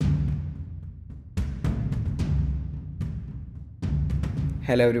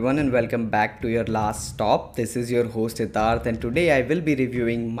Hello everyone and welcome back to your last stop. This is your host Hitarth and today I will be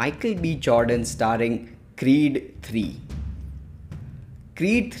reviewing Michael B. Jordan starring Creed 3.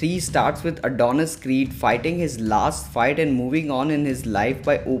 Creed 3 starts with Adonis Creed fighting his last fight and moving on in his life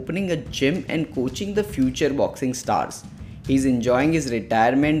by opening a gym and coaching the future boxing stars. He's enjoying his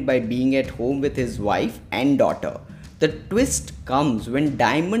retirement by being at home with his wife and daughter. The twist comes when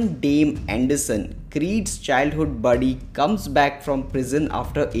Diamond Dame Anderson, Creed's childhood buddy, comes back from prison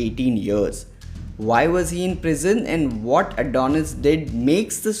after 18 years. Why was he in prison and what Adonis did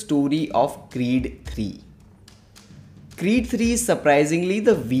makes the story of Creed 3. Creed 3 is surprisingly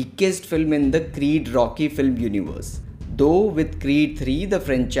the weakest film in the Creed Rocky film universe. Though with Creed 3, the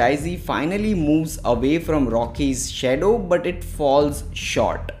franchisee finally moves away from Rocky's shadow, but it falls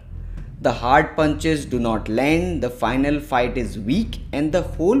short. The hard punches do not land, the final fight is weak, and the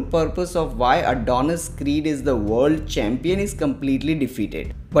whole purpose of why Adonis Creed is the world champion is completely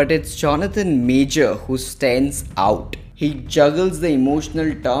defeated. But it's Jonathan Major who stands out. He juggles the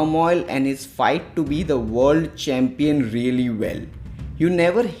emotional turmoil and his fight to be the world champion really well. You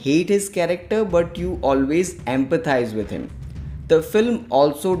never hate his character, but you always empathize with him. The film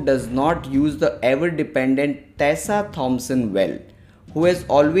also does not use the ever dependent Tessa Thompson well, who has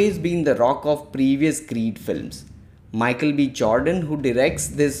always been the rock of previous Creed films. Michael B. Jordan, who directs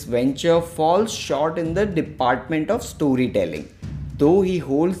this venture, falls short in the department of storytelling, though he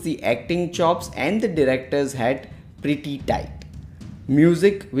holds the acting chops and the director's hat pretty tight.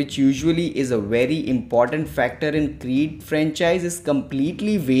 Music, which usually is a very important factor in Creed franchise, is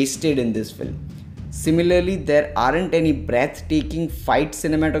completely wasted in this film. Similarly, there aren't any breathtaking fight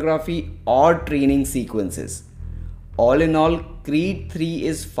cinematography or training sequences. All in all, Creed 3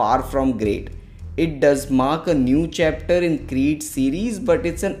 is far from great. It does mark a new chapter in Creed series, but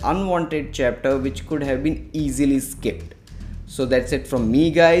it's an unwanted chapter which could have been easily skipped. So that's it from me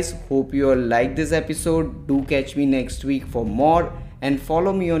guys. Hope you all like this episode. Do catch me next week for more and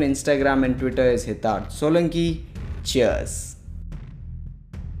follow me on Instagram and Twitter as Hitarth Solanki. Cheers.